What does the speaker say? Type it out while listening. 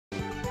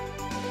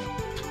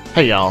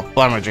Hey y'all,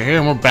 Blamager here,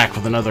 and we're back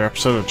with another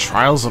episode of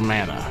Trials of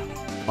Mana.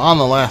 On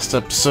the last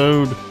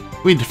episode,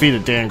 we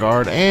defeated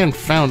Vanguard and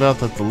found out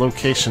that the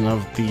location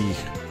of the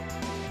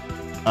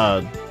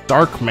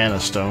Dark Mana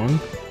Stone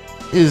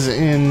is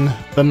in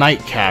the Night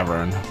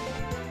Cavern.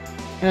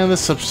 And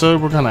this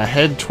episode, we're gonna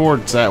head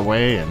towards that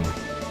way and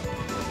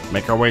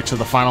make our way to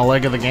the final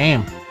leg of the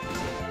game.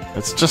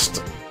 It's just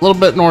a little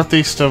bit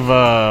northeast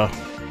of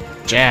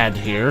Jad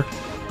here.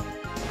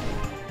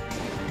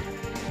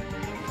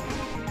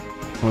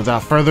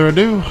 Without further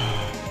ado,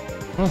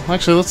 well,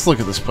 actually, let's look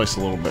at this place a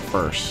little bit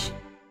first.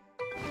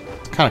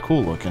 It's kind of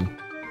cool looking.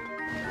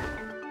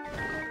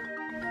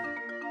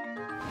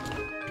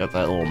 Got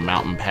that little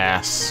mountain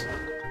pass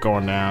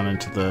going down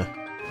into the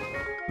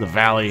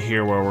valley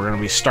here where we're going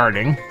to be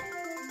starting.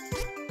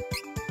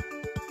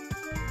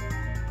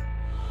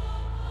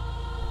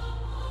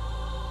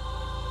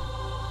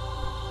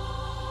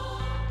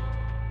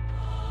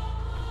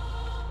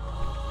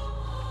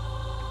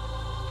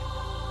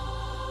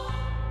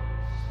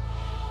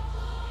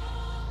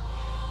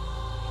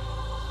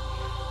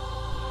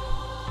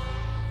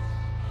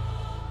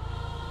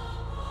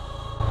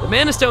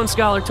 Mana Stone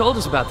Scholar told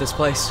us about this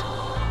place.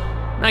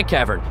 Night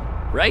Cavern,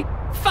 right?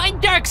 Find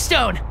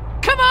Darkstone!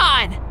 Come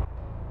on!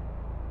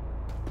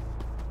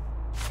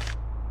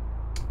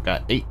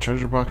 Got 8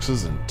 treasure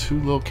boxes and 2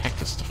 little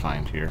cactus to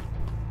find here.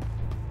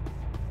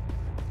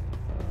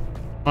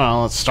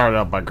 Well, let's start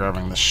out by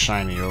grabbing this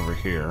shiny over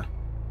here.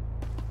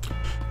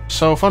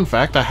 So, fun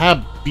fact, I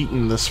have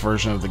beaten this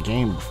version of the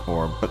game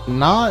before, but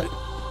not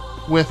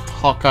with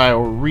Hawkeye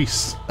or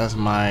Reese as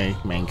my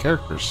main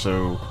characters,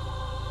 so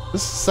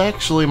this is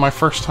actually my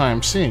first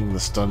time seeing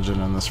this dungeon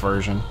in this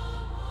version.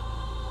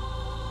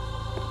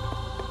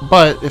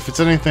 But if it's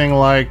anything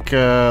like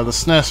the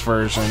SNES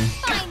version,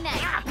 Fine then.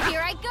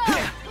 Here I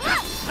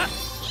go.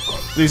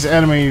 these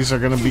enemies are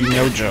going to be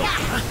no joke.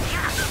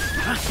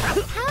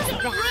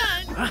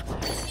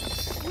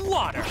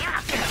 Water!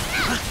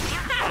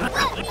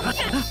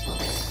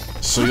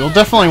 So you'll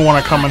definitely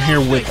want to come in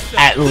here with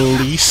at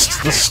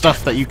least the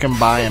stuff that you can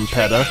buy in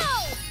PETA.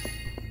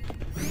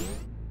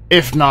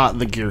 If not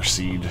the gear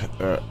seed,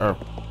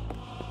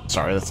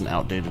 sorry, that's an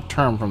outdated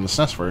term from the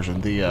SNES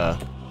version. The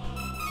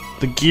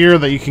gear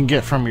that you can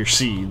get from your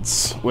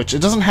seeds, which it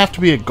doesn't have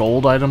to be a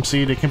gold item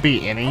seed. It can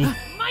be any.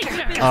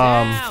 It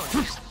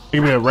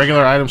can be a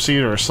regular item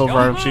seed, or a silver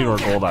item seed, or a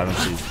gold item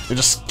seed. It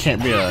just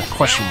can't be a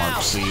question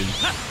mark seed.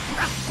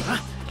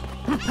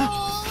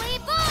 Holy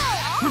bull!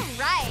 All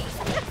right.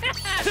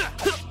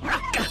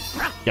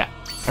 Yeah.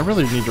 I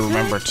really need to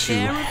remember to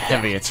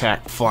heavy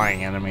attack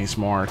flying enemies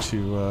more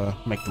to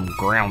make them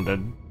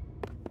grounded.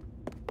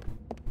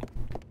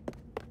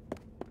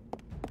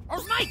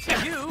 Alright,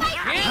 you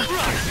can't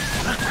run!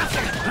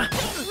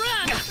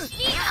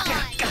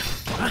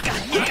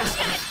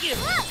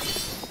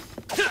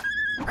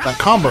 That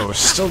combo is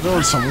still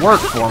doing some work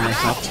for me,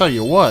 I'll tell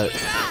you what.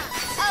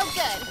 Oh,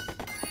 good.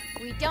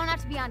 We don't have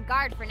to be on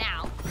guard for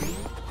now.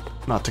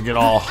 Not to get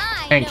all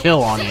Hank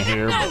Hill on you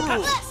here, but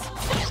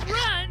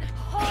Run!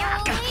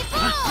 Holy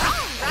bull!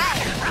 All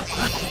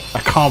right.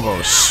 that combo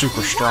is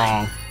super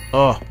strong.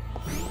 Oh,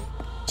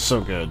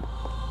 so good.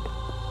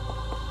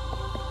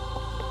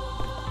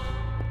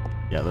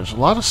 Yeah, there's a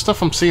lot of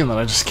stuff I'm seeing that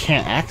I just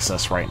can't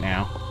access right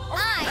now.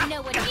 I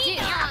know what to do.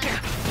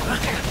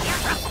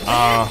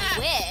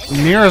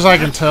 Wish. Near as I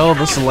can tell,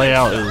 this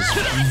layout is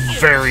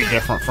very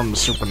different from the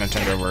Super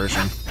Nintendo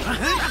version.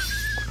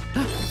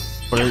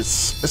 But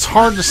it's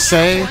hard to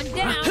say,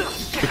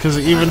 because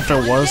even if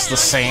it was the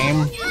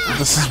same,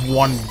 this is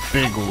one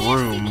big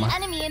room,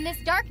 Enemy in this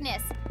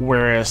darkness.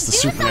 whereas the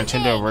Super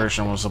Nintendo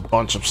version was a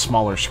bunch of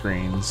smaller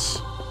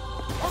screens.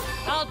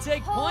 I'll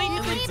take point in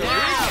the Holy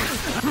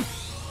down!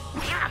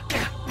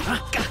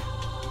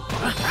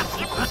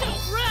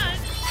 Run!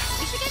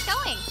 We should get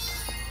going.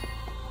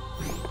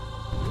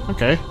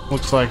 Okay,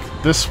 looks like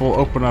this will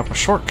open up a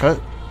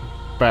shortcut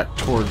back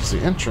towards the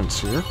entrance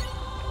here.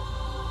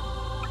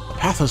 The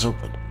path is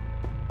open.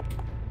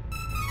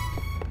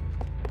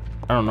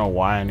 I don't know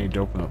why I need to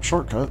open up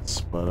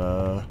shortcuts,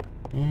 but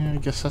yeah, I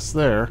guess that's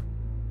there.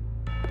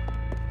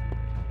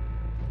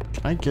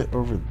 Can I get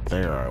over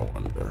there, I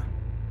wonder?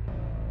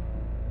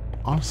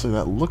 Honestly,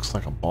 that looks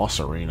like a boss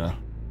arena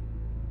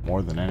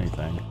more than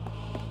anything.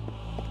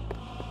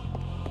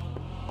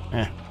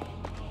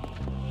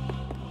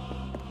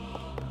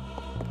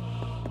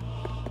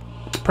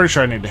 Pretty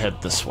sure I need to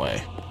head this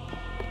way.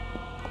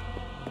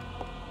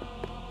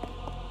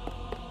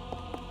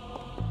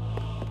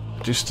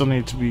 I do still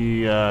need to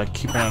be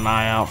keeping an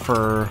eye out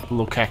for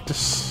little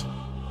cactus.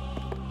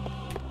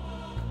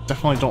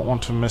 Definitely don't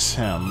want to miss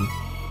him.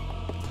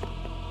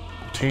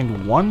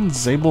 Obtained 1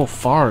 Zable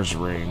Fahr's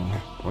ring.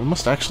 We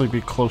must actually be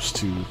close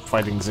to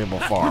fighting Zable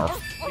Fahr.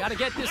 Gotta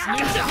get this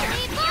news out!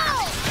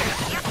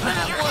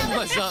 That one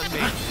was on me!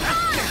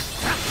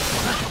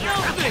 No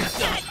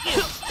victim!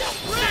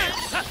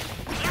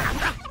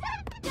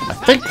 I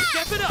think,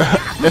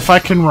 if I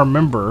can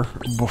remember,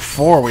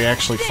 before we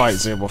actually fight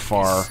Zable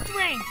Fahr,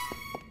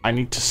 I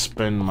need to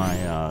spend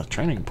my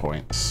training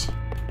points.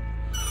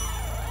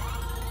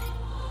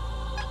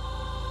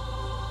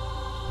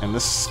 And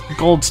this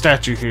gold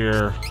statue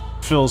here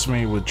fills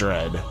me with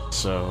dread.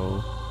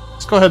 So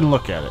let's go ahead and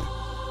look at it.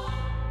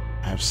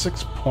 I have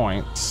 6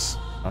 points.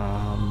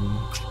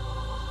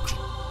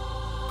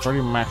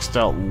 Already maxed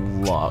out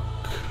luck.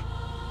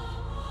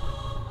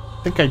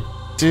 I think I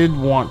did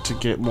want to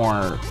get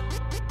more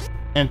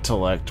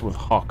intellect with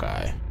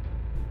Hawkeye.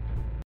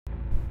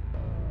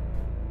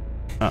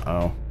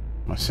 Uh-oh.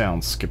 My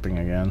sound's skipping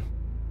again.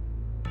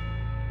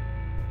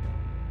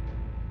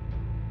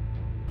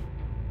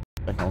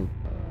 I think I'm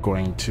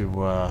going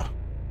to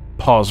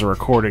pause the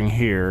recording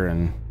here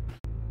and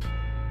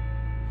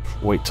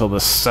wait till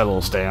this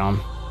settles down.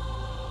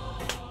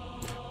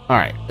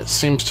 Alright, it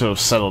seems to have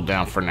settled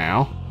down for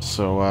now.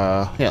 So,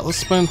 yeah, let's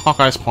spend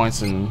Hawkeye's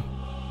points in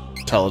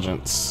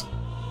intelligence.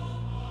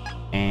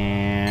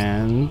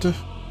 And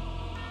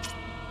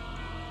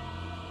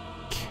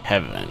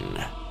Kevin.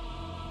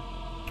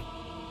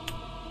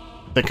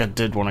 I think I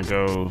did want to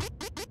go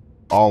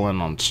all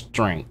in on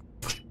strength.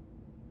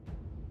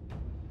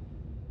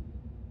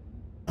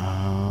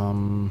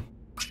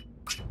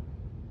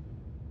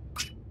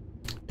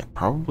 Yeah,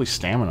 probably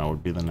stamina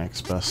would be the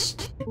next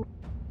best.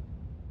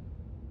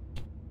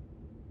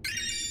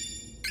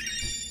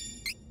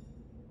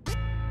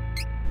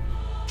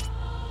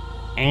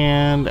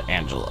 And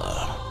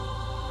Angela.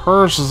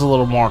 Hers is a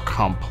little more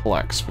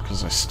complex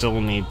because I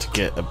still need to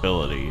get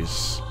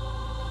abilities.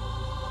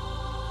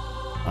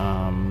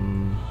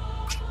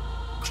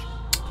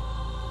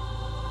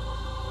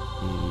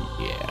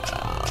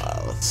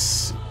 Yeah, let's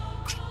see.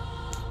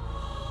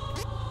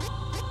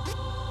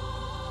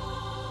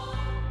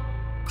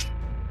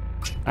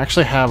 I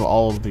actually have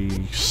all of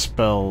the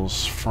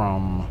spells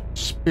from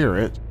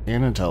Spirit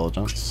and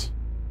Intelligence.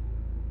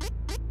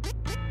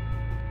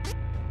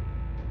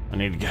 I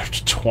need to get up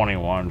to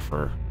 21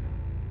 for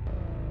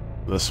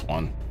this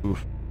one.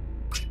 Oof.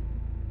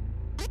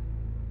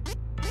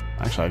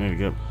 Actually, I need to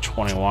get up to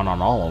 21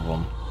 on all of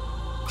them.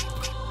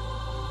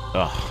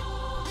 Ugh.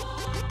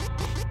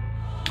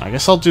 I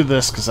guess I'll do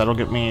this because that'll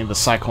get me the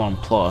Cyclone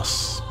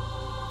Plus.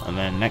 And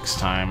then next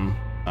time,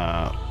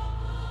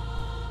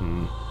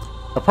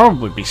 it'll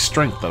probably be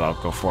Strength that I'll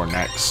go for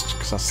next,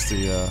 because that's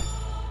the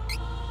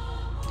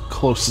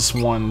closest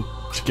one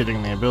to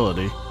getting the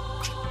ability.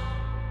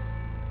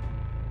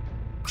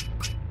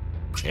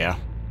 Yeah.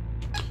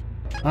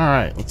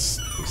 Alright, let's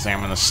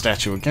examine the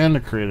statue again to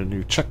create a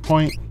new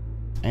checkpoint,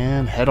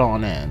 and head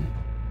on in.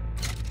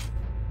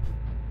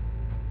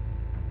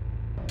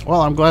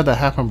 Well, I'm glad that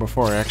happened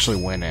before I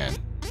actually went in.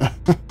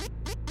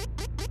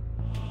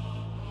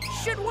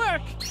 Should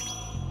work.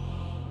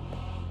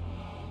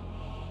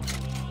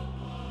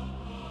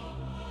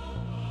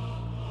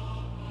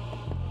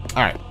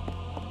 Alright.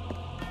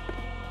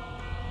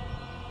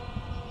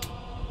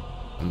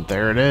 And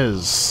there it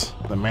is.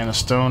 The Mana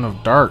Stone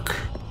of Dark.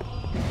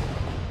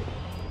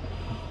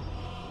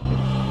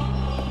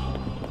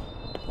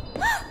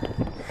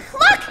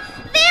 Look!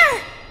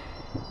 There!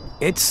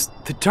 It's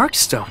the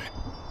Darkstone.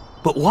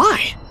 But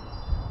why?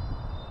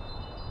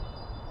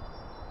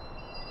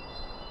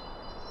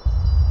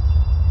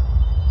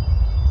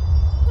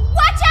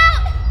 Watch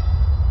out!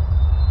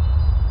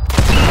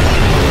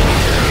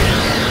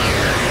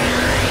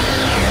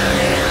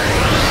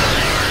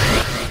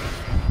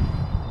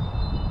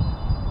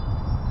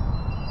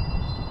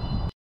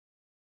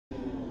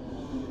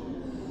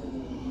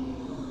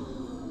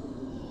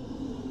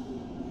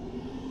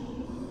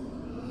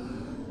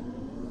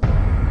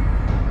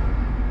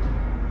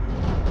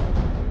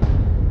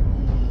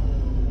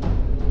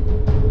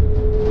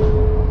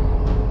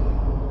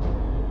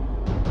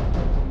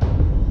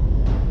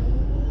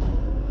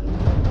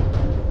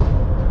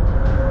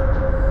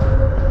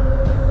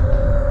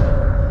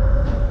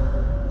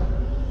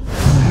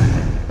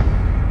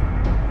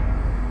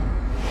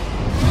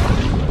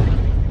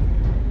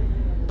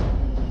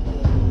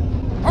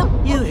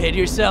 Hid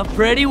yourself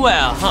pretty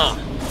well, huh?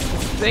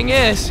 Thing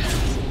is,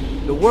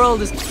 the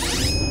world is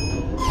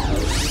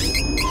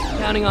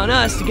counting on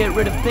us to get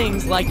rid of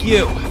things like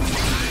you.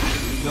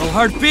 No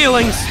hard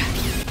feelings.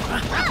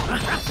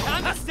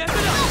 Time to step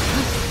it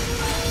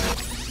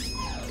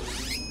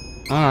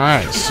up.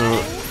 Alright,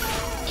 so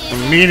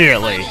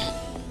immediately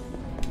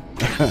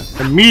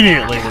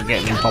immediately we're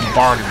getting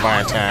bombarded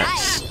by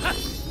attacks.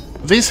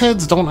 These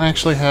heads don't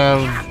actually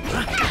have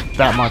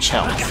that much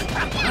health.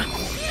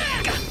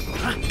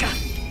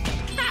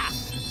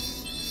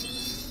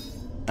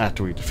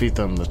 After we defeat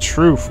them, the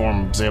true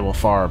form of Zable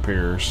Fahr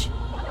appears.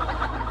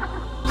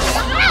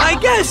 I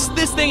guess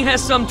this thing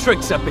has some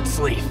tricks up its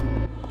sleeve.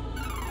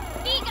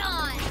 Be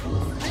gone!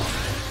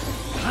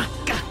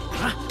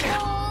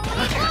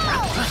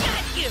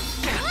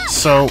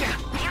 So,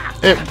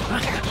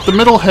 the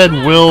middle head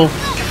will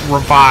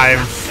revive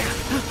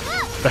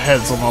the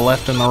heads on the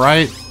left and the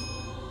right,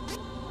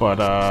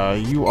 but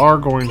you are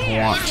going to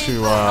want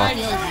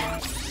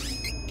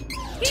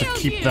to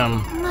keep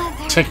them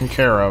taken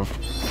care of,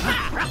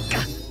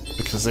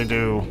 because they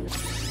do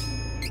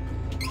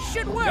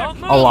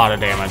a lot of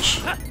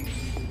damage.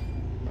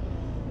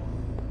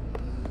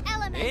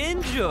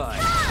 Enjoy.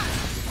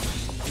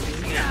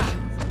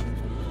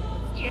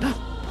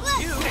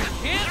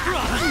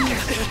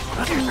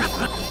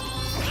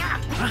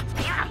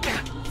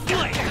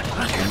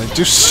 And they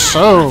do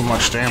so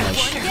much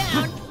damage.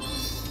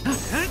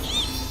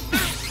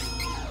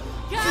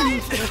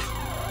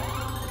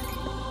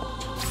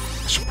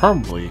 I should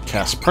probably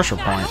cast Pressure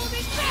Point.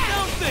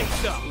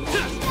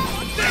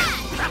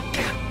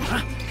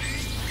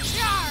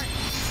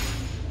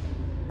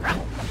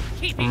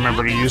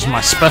 Remember to use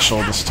my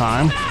special this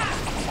time.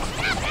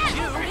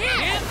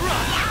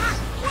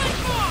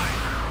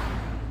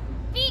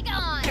 Be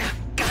gone.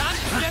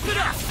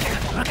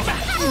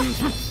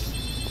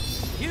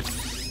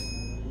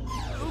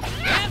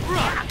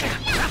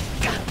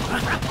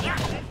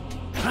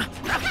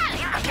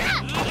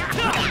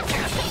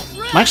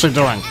 I'm actually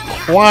doing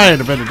quite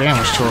a bit of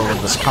damage to her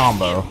with this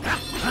combo.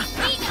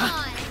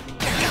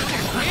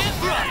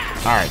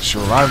 Alright, she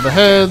revived the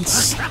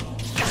heads.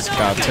 Just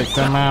gotta take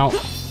them out.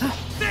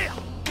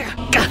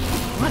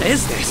 What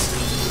is this?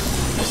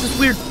 There's this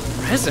weird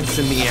presence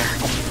in the air.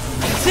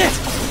 That's it!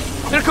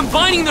 They're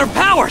combining their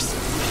powers!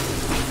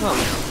 Oh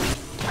no.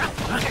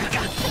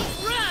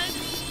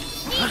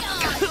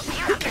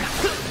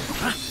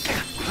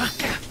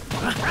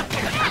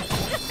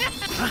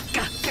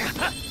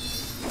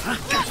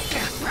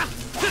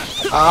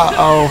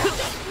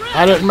 Uh-oh.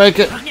 I didn't make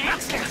it.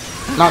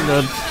 Not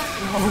good.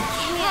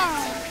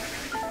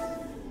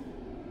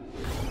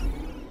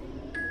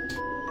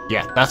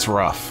 Yeah, that's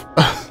rough.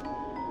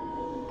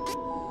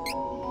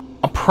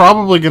 I'm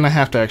probably gonna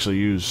have to actually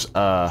use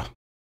the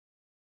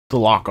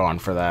lock-on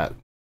for that.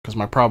 Because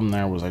my problem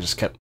there was I just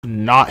kept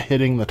not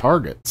hitting the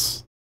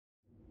targets.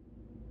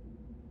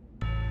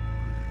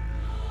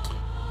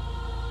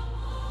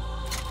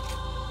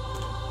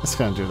 It's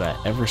gonna do that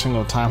every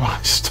single time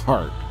I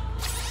start.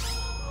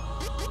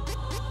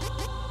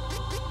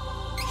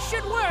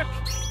 Should work.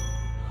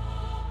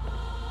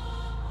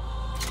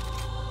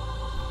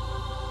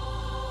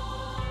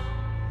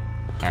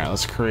 Alright,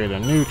 let's create a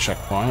new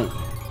checkpoint.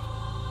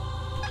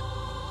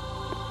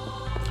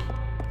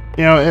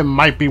 You know, it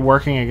might be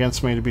working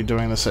against me to be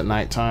doing this at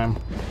nighttime.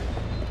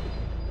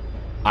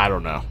 I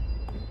don't know.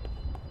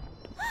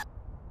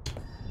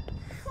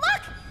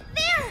 Look!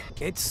 There!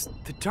 It's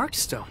the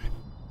Darkstone.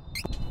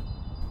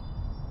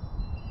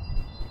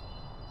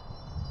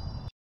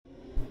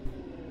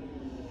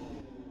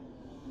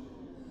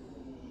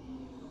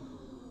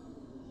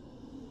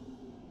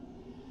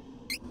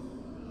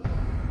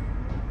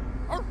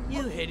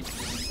 You hit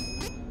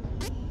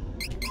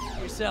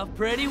yourself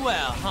pretty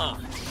well, huh?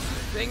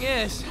 Thing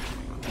is,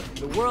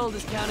 the world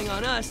is counting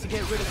on us to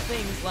get rid of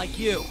things like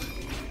you.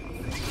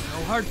 No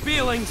hard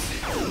feelings.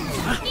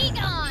 Be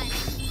gone!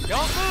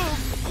 Don't move.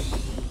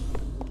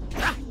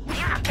 Time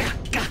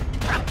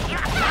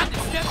to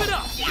step it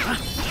up.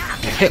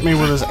 He hit me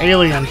with his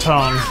alien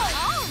tongue. All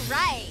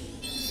right.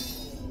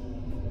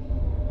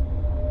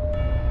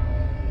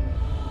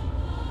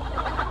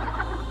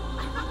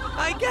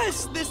 I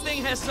guess this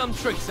thing has some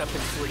tricks up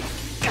its sleeve.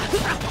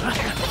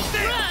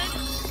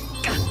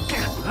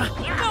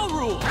 No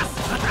rules.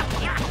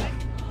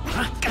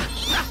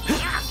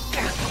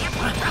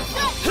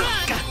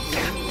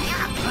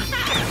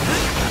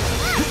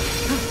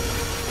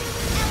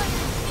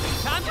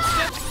 Time to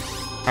step.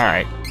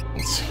 Alright,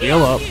 let's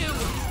heal up. Be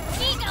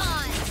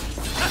gone!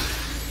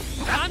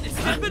 Time to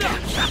step it up.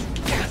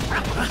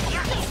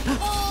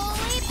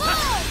 Holy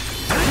ball!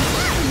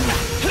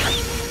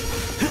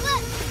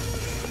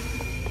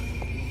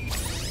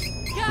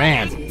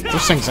 Man,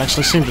 those things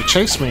actually seem to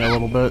chase me a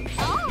little bit.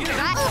 All You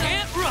right.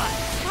 can't run.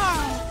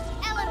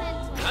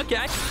 Elemental.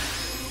 Okay,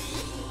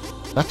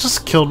 That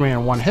just killed me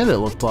in one hit, it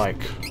looked like.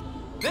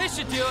 this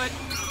should do it.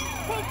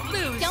 Won't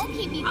lose. Don't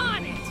keep me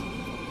On it.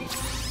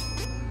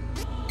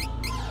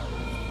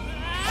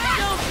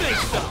 Don't think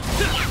so.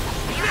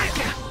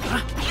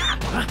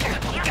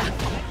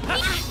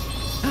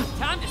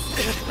 Time to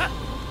step.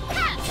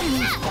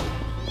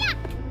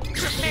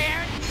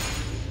 Prepared.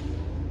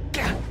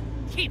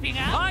 Keeping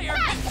up. Higher.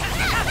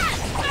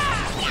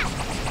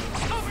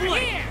 Over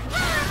here.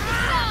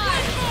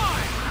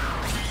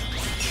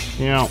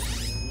 You know,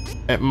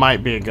 it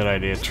might be a good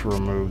idea to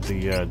remove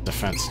the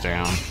defense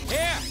down.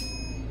 Here.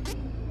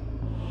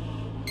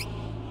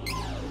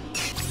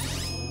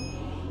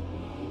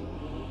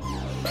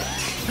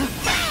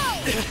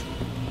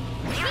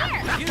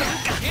 You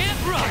can't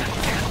run.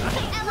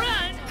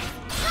 Run.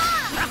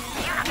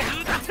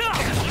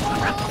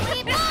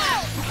 Holy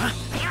ball!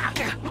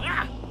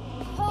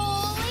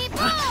 Holy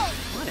ball!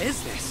 What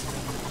is this?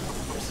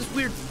 There's this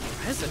weird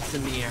presence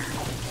in the air.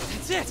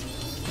 That's it.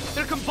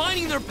 They're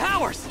combining their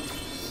powers.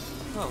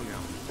 Oh no.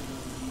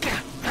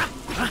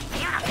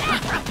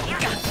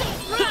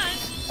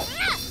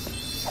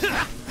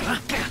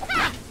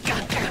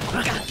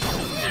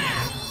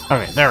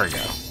 Okay, there we go.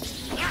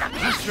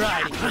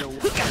 Try to get away.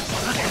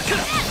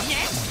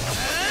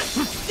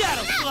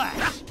 Shadow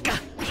Slash.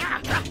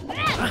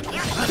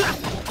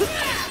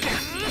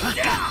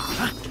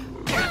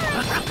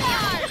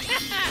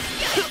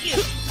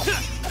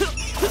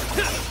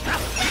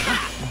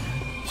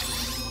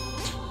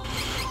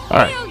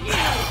 Alright.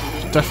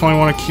 Definitely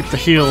want to keep the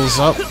heals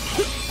up.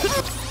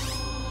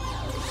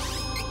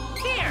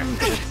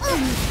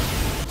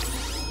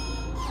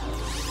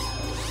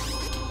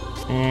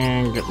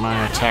 And get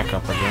my attack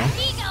up again.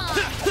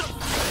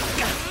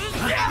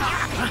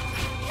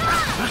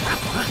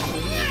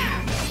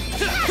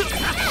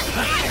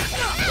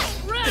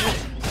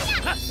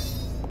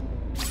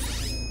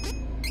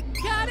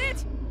 Got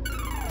it?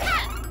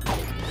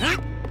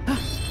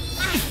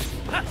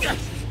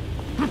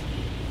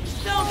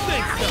 Don't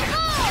think so.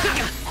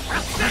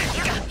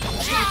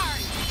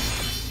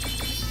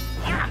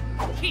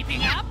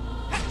 Keeping up?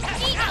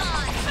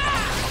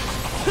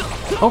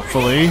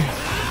 Hopefully,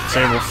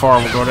 Zable Fahr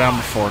will go down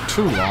before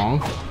too long.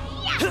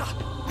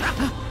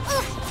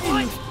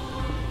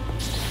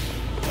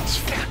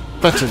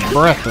 Fetid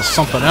breath is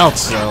something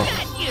else, though.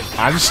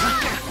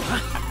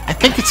 I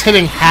think it's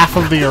hitting half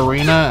of the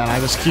arena, and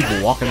I just keep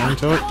walking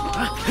into it.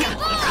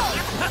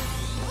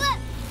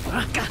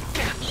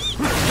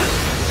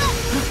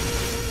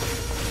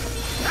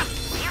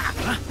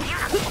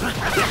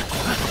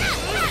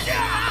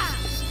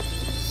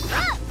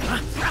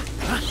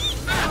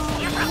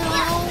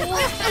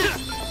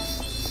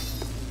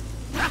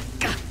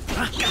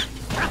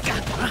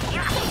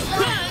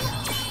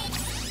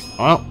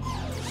 Well,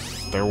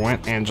 there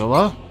went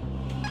Angela.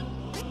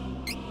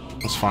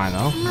 That's fine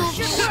though. It's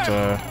just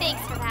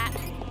Thanks for that.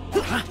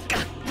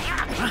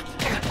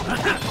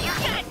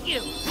 Got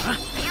you.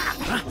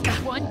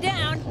 One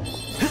down.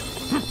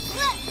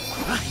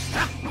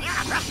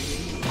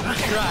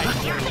 Right.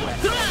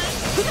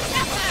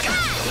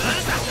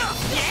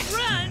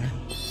 Run.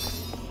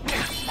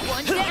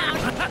 One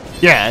down.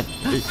 yeah,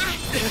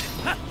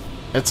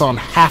 it's on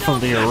half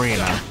of the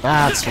arena.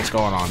 That's what's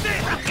going on.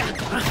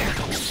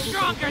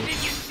 Stronger than you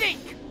think.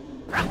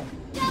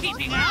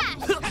 Keeping up.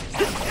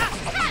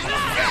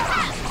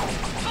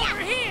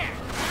 Over here.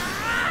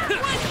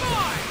 One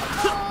more.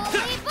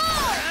 Holy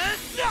bull!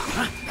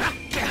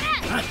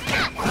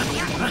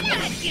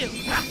 Got you.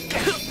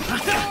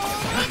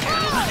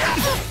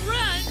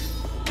 Run.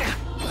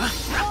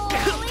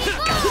 Holy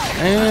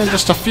bull! And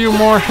just a few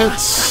more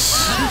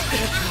hits.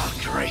 Oh,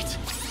 great.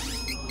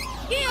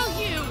 Heal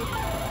you.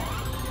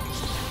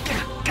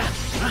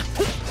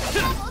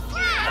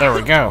 There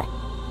we go.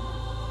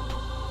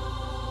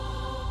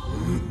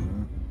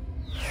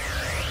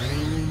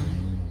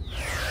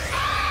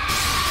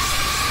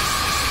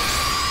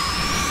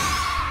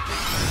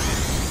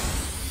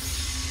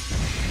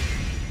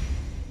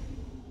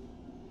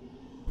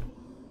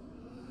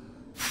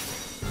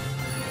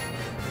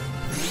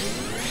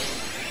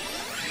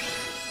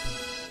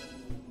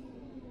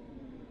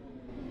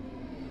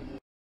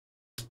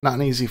 Not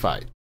an easy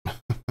fight.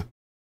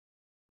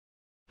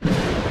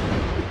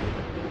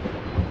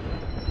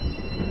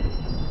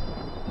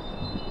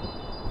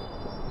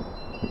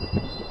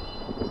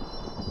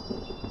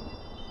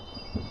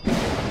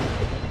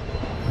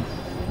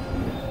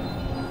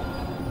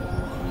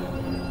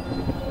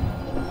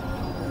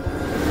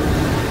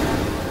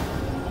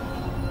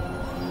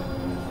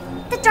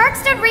 The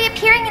Darkstone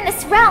reappearing in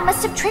this realm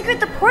must have triggered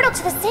the portal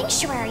to the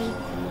sanctuary.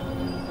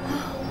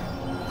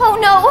 Oh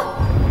no!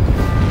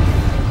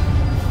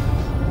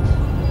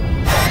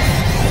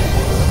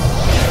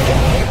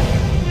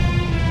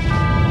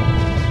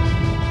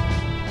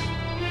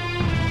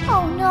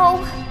 Oh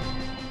no!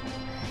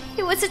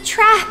 It was a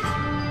trap!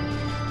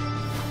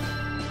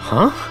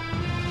 Huh?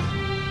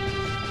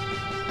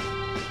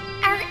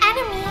 Our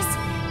enemies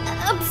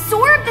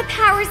absorbed the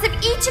powers of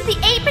each of the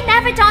 8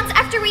 Benevodons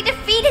after we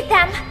defeated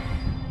them!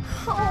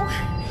 Oh,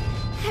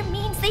 that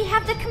means they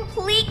have the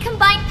complete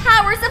combined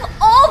powers of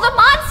all the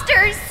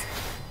monsters!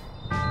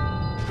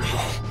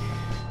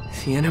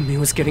 The enemy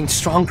was getting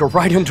stronger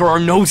right under our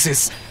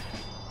noses.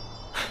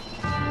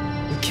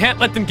 We can't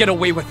let them get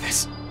away with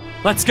this.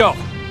 Let's go.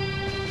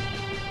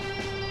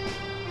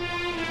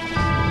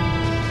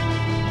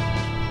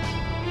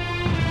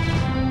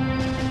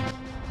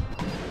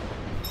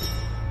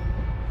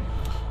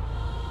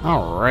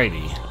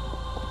 Alrighty.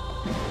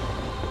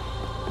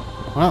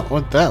 Well,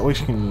 with that, we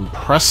can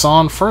press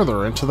on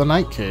further into the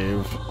Night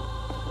Cave.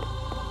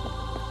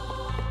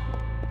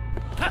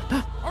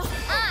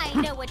 I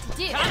know what to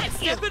do.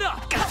 Step it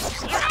up.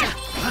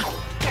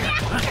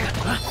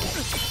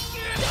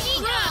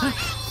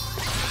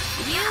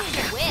 You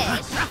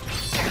wish.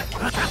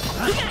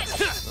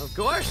 Of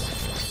course.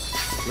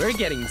 We're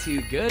getting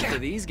too good for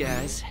these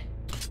guys.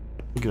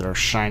 Get our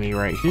shiny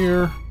right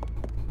here.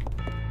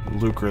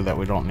 Lucre that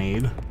we don't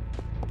need.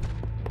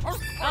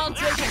 I'll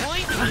take a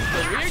point. Run.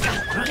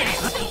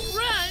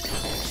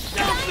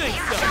 Don't think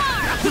so.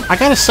 I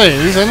gotta say,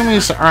 these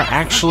enemies are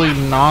actually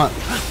not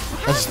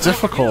as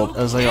difficult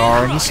as they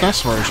are in the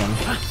SNES version.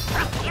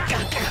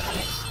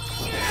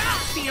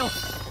 Feel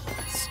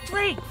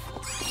strength.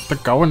 They're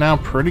going down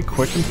pretty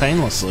quick and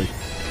painlessly.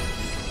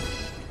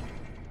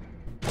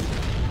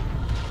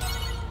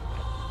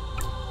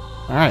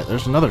 Alright,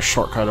 there's another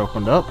shortcut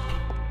opened up.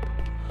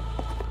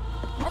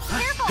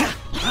 Careful!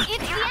 It's the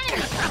enemy!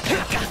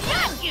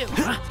 Got you.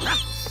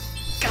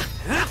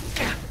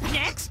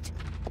 Next.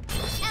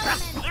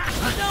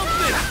 Don't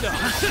think so.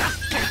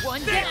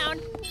 One down.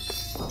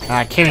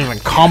 I can't even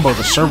combo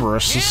the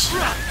Cerberuses.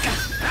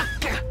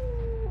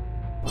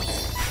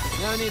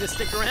 No need to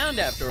stick around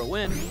after a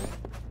win.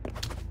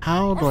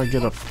 How do I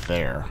get up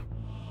there?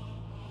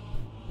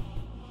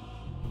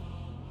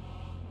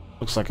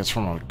 Looks like it's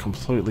from a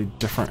completely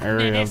different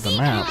area of the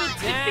map.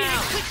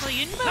 Down.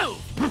 Quickly and move.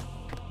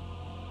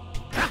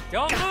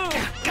 Don't move.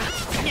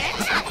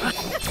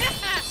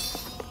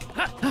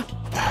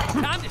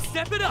 Time to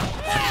step it up.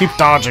 Keep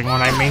dodging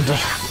when I mean to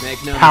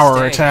Make no power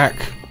mistake,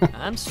 attack.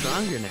 I'm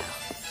stronger now.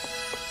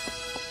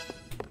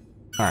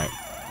 Alright.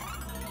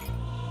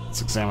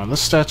 Let's examine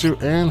this statue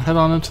and head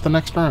on into the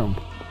next room.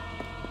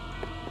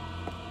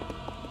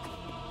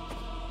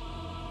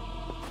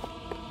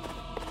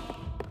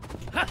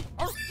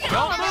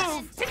 Don't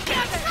move.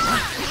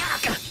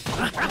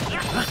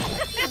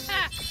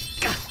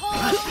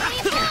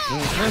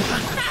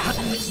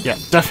 Yeah,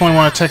 definitely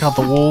want to take out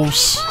the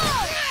wolves.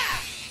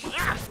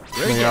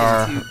 We're They getting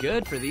are too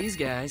good for these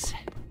guys.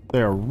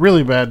 they are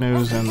really bad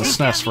news in the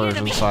SNES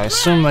version, so I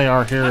assume they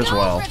are here as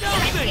well.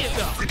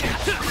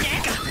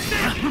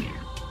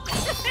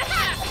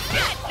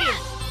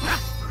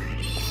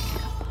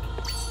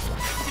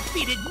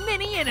 Defeated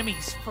many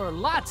enemies for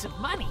lots of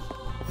money.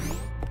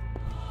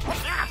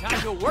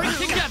 Time to work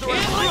together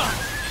and run.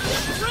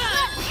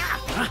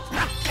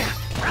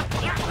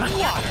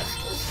 Water.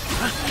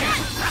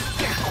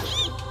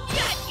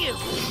 Got you.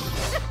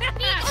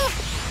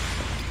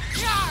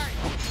 Charge.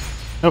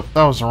 Nope,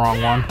 that was the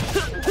wrong one.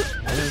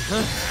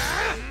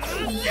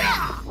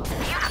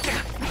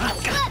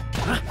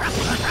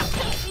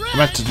 I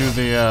meant to do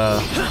the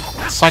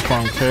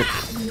cyclone kick.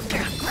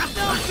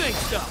 Don't think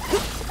so.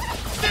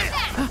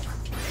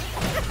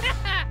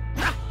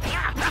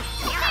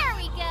 There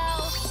we go.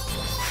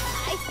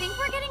 I think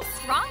we're getting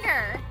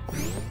stronger.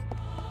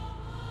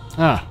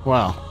 Ah,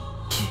 well.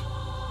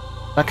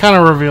 That kind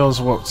of reveals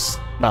what's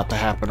about to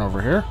happen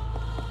over here.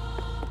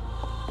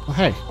 Oh,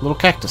 hey, little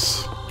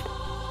cactus.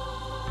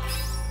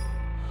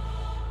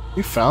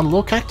 You found a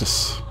little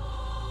cactus.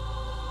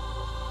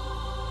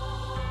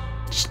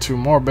 Just 2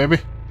 more, baby.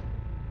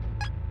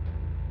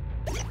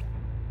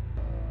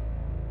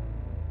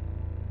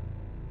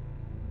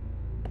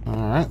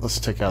 Alright, let's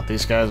take out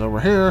these guys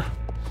over here.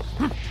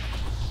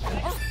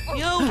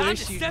 You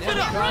wish you'd never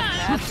crossed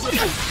paths with me.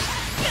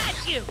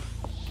 Got you.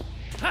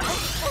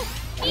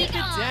 Keep it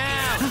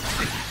down.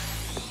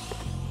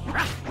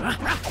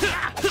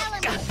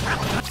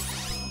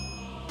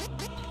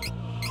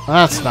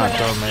 That's not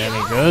doing me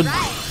any good.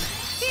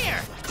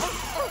 Here.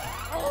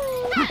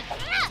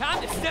 Time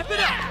to step it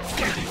up.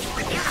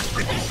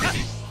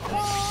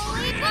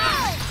 Holy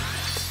balls!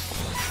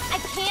 I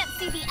can't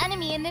see the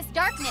enemy in this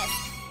darkness.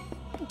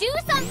 Do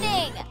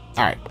something!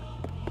 Alright.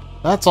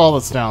 That's all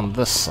that's down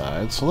this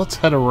side, so let's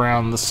head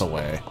around this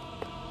way.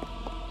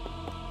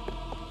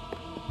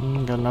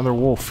 Got another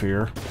wolf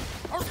here.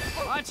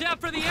 Watch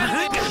out for the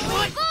enemy.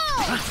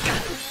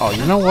 Oh,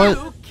 you know what?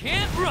 You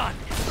can't run.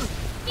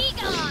 Be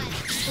gone!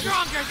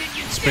 Stronger than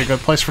you This would be a good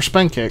place for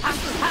spin kick. Water.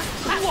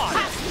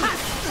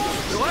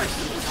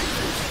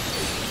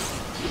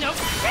 Nope.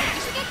 We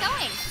should get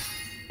going.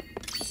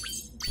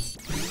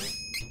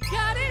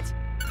 Got it.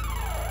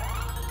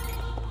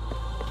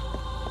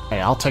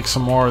 Hey, I'll take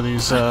some more of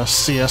these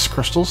CS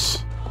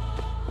crystals.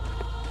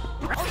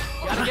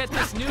 Gotta get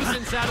this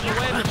nuisance out of the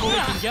way before we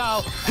can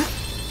go.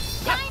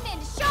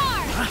 Diamond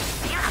Shard!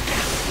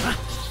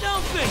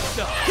 Don't think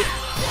so.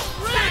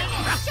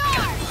 Diamond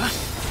Shard!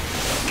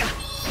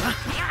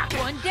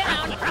 One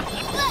down. You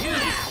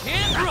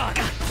can't run.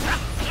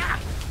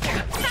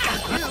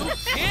 You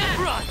can't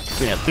run.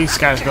 Yeah, these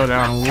guys go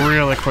down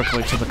really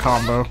quickly to the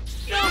combo.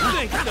 Don't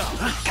think so.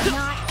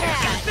 Not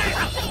bad.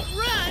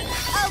 Run.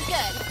 Oh,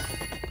 good.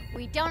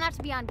 We don't have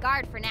to be on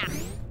guard for now.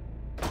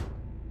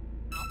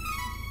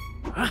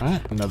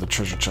 Alright, another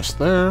treasure chest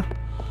there.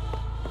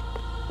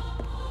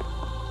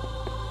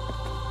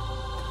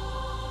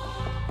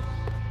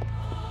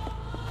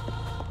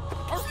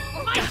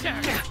 My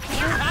turn.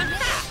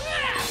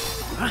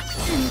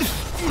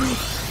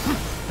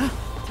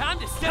 Time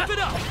to step it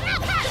up.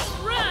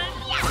 Run.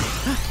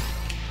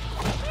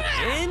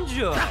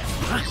 Enjoy.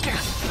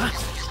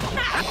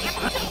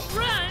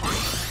 Run.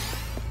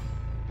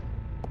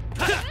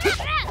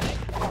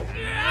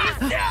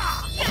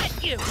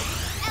 Got you.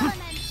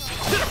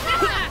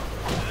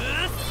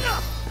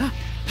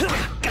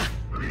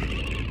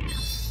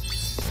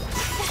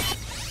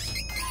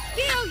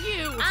 Kill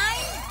you.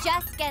 I'm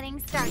just getting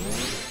started.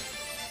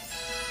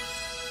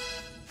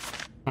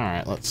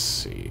 Alright, let's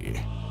see.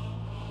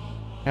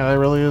 Yeah, that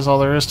really is all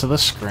there is to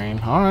this screen.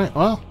 Alright,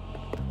 well,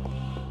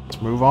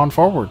 let's move on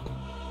forward.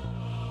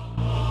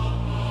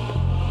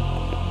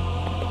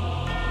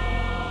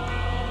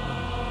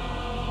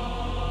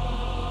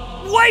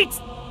 Wait!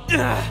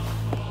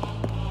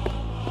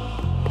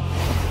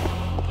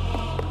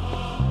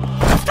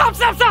 Stop,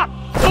 stop, stop!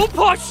 Don't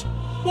push!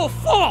 We'll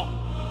fall!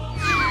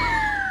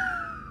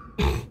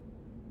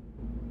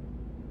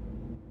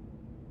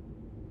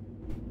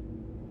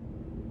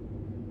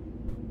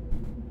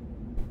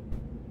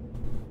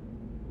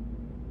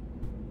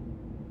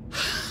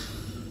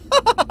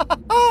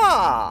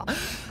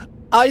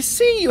 I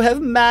see you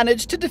have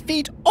managed to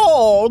defeat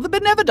all the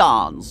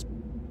Benevodons.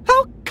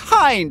 How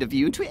kind of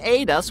you to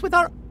aid us with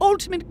our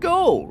ultimate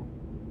goal.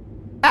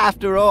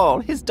 After all,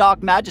 His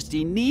Dark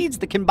Majesty needs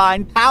the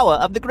combined power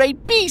of the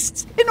great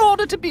beasts in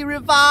order to be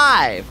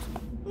revived.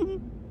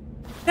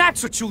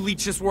 That's what you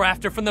leeches were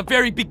after from the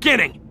very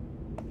beginning!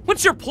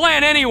 What's your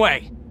plan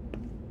anyway?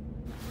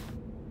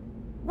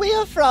 We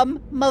are from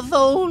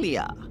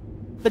Mavolia.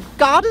 The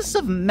goddess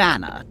of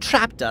mana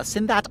trapped us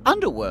in that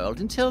underworld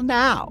until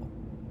now.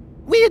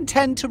 We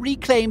intend to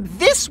reclaim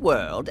this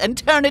world and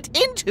turn it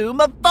into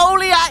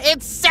Mavolia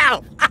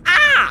itself!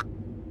 Ha-ha!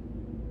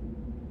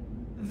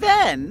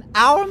 Then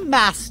our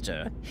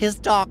master, His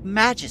Dark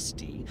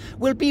Majesty,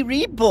 will be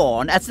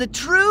reborn as the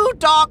true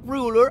Dark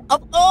Ruler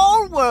of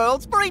all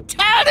worlds for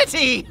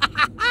eternity!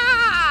 Ha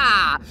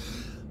ha!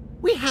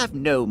 We have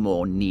no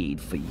more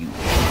need for you.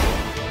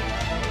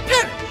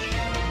 Perish!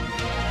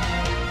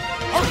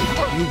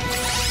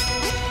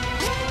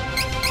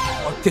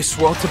 Want this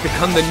world to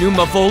become the new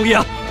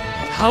Mavolia?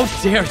 How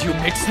dare you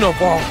mix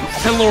Navarre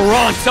and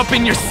Laurence up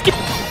in your skin?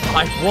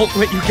 I won't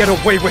let you get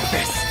away with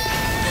this.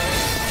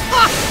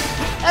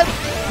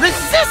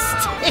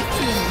 Resist if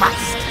you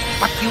must,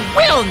 but you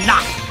will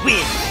not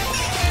win.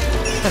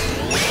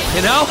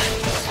 You know,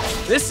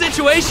 this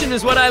situation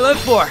is what I live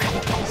for.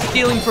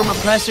 Stealing from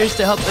oppressors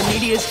to help the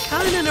needy is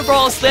kinda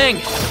Navarre's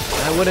thing.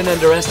 I wouldn't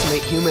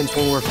underestimate humans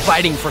when we're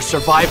fighting for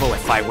survival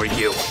if I were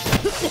you.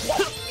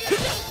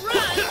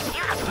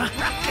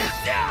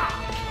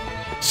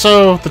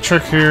 So, the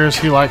trick here is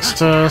he likes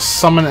to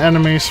summon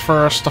enemies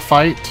for us to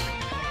fight.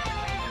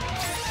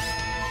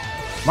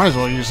 Might as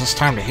well use this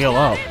time to heal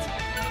up.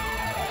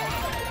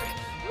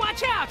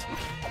 Watch out!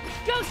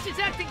 Ghost is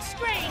acting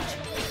strange!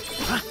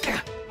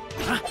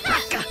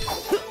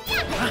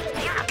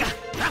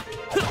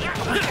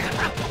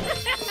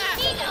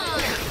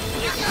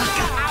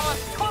 Our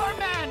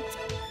torment!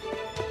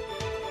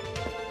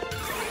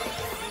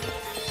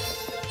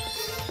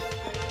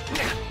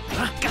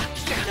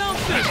 Don't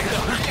think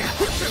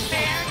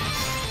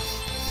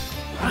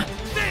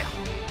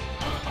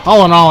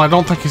All in all, I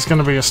don't think he's going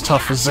to be as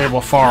tough as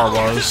Zable Fahr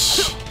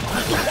was.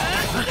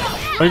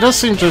 But he does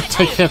seem to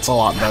take hits a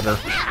lot better.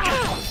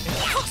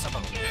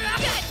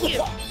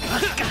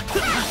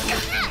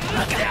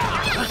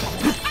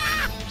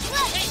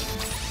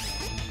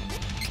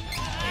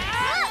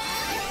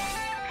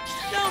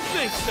 Don't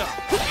think so.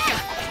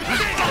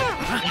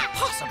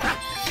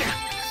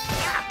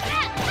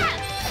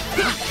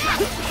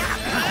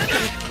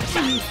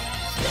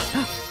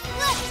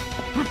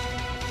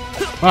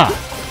 Ah,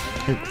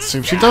 it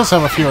seems he does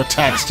have a few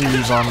attacks to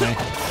use on me.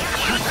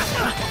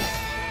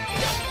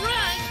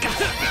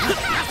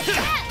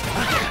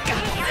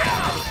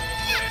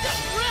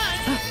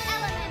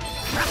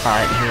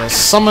 Alright, he has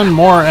summoned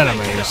more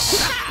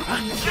enemies.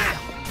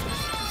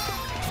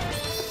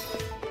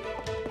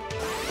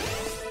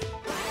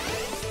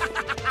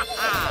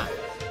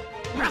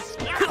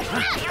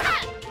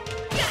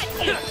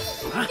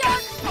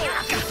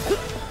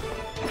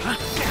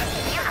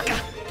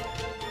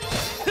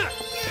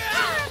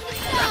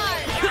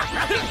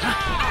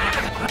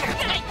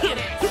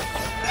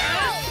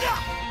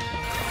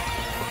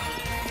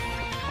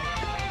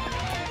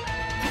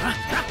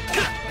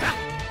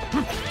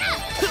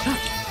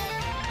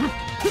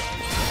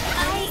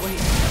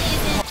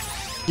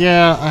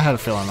 Yeah, I had a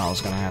feeling that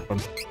was gonna happen.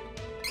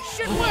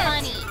 Should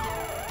work.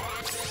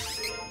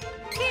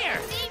 Here.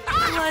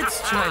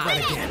 Let's try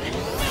that again.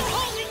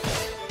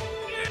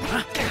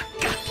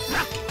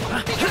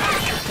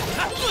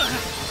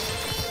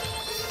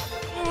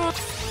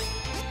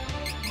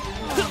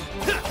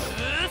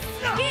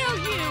 Heal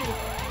you.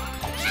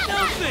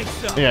 Don't think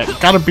so. Yeah,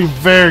 gotta be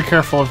very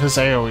careful of his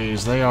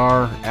AoEs. They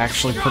are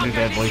actually pretty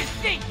deadly.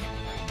 Think.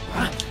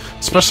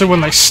 Especially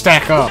when they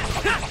stack up.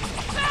 Over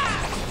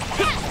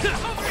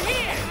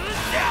here.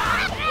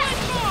 One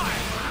more.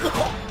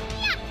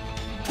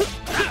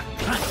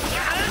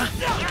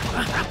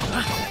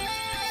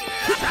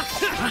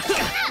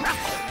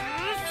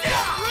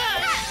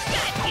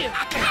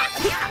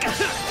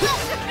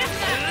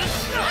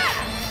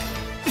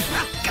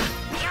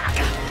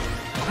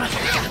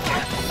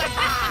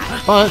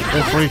 But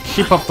if we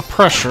keep up the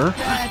pressure,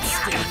 That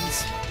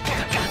stings.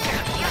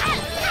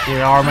 we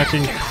are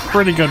making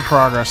pretty good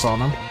progress on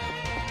him.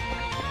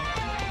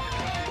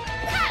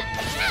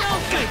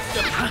 Don't think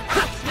so.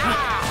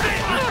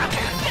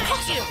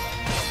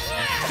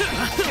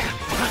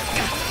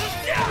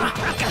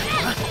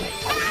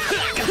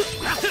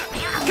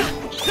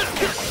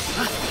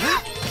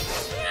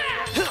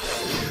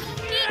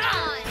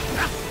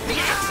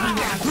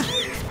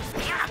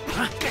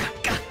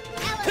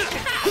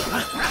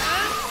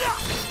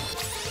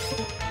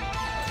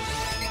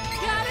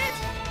 Got it.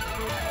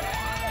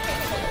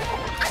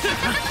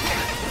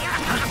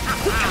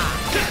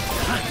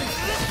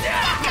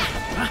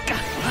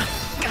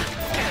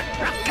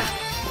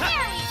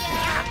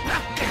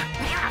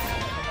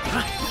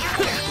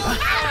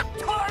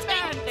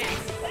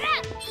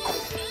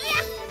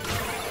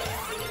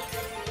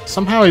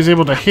 Somehow he's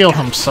able to heal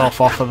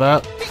himself off of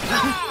that.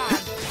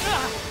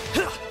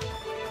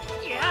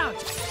 Yeah.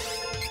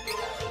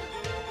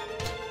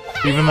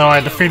 Even though I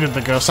defeated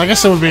the ghosts. I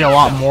guess it would be a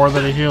lot more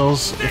that he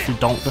heals if you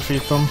don't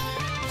defeat them.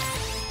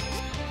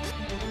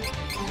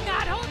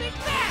 Not holding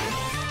back.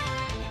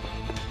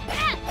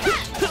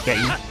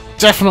 Yeah, you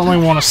definitely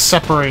want to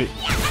separate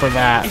for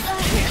that.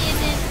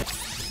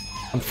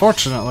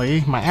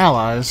 Unfortunately, my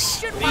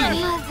allies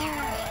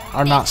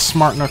are not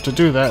smart enough to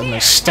do that, and they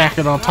stack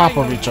it on top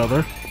of each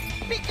other.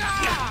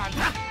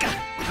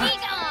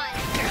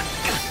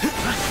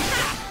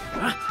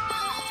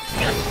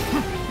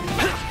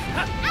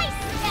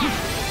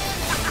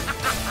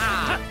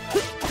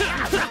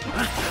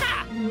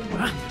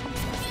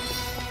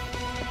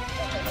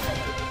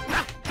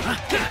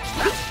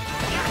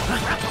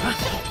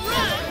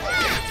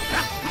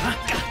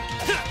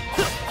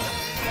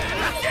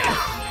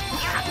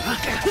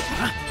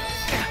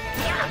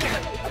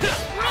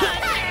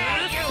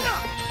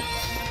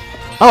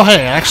 Oh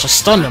hey, I actually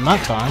stunned him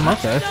that time,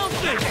 okay.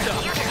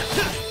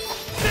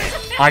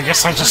 I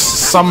guess I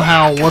just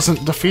somehow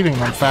wasn't defeating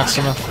them fast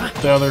enough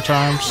the other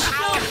times.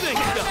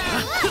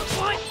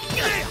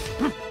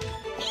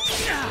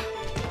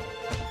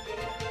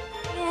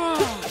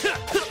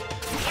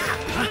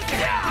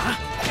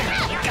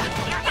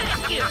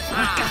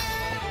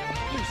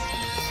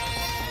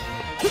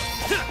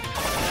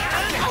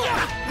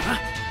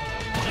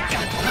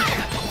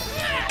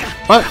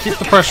 But keep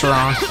the pressure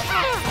on.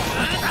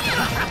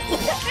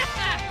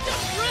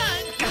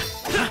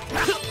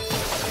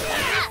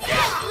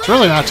 It's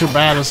really not too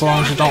bad as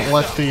long as you don't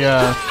let the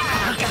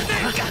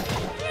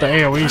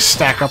AoE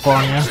stack up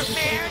on you.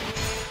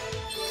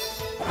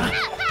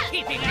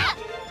 Keeping up.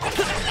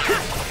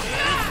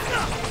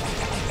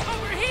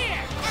 Over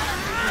here.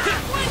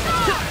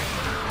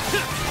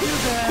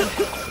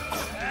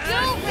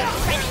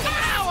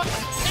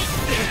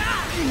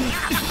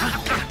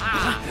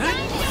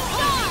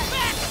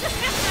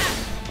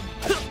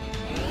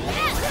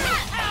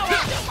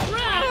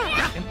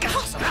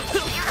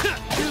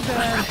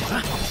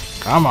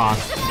 Come on,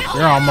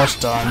 you're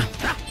almost done.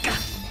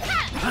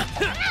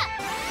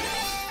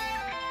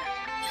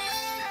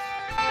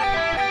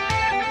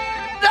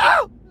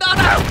 No! No,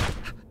 no!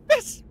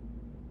 This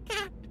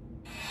can't.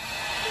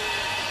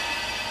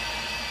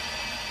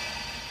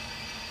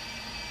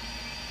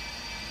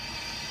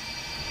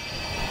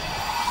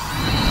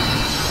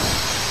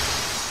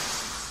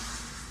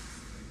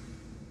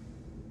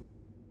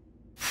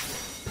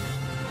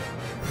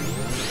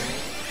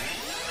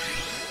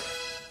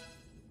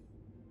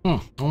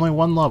 Only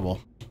one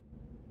level.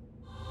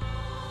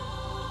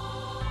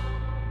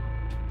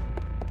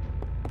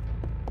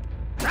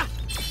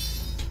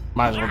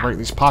 Might as well break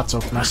these pots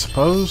open, I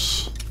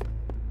suppose.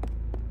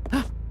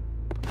 I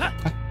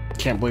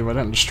can't believe I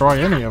didn't destroy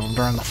any of them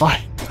during the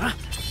fight.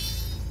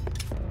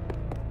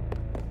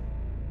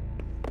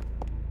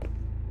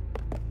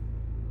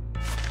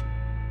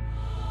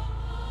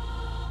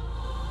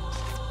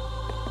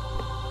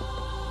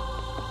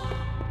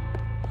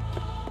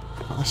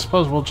 I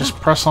suppose we'll just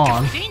press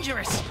on.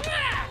 Dangerous.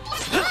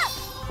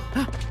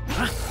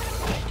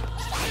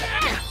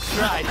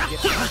 Try to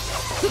get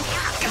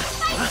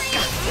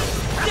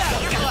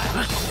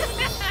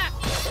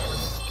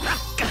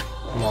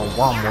More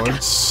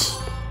wormwoods.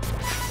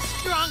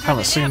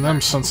 Haven't seen them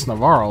since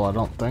Navarro, I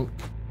don't think.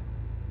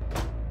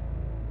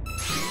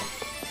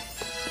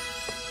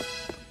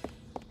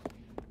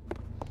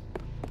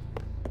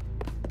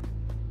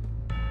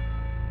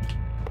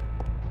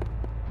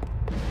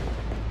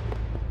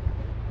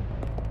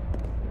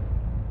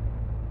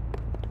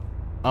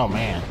 Oh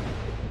man,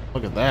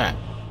 look at that.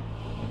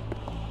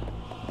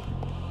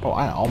 Oh,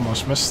 I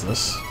almost missed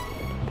this.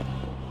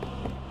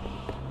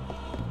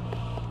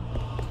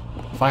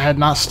 If I had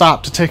not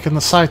stopped to take in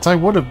the sights, I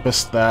would have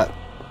missed that.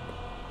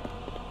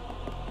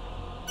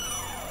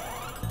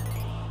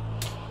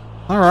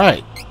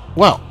 Alright,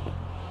 well,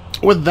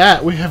 with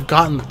that, we have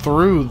gotten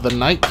through the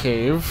night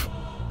cave.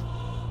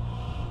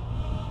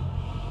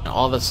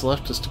 All that's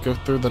left is to go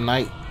through the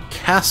night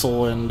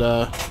castle and,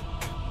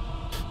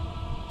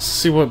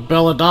 see what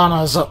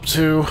Belladonna is up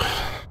to.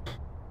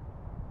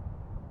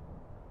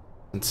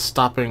 And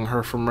stopping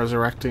her from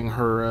resurrecting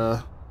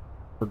her,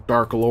 her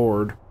Dark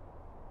Lord.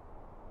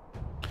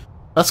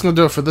 That's going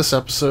to do it for this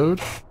episode.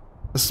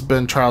 This has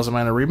been Trials of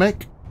Mana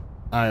Remake.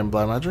 I am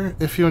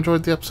Blamadger. If you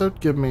enjoyed the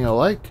episode, give me a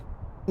like,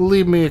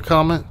 leave me a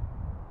comment,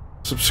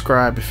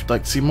 subscribe if you'd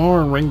like to see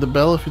more, and ring the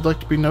bell if you'd like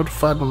to be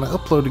notified when I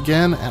upload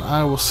again, and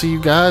I will see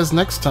you guys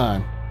next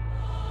time.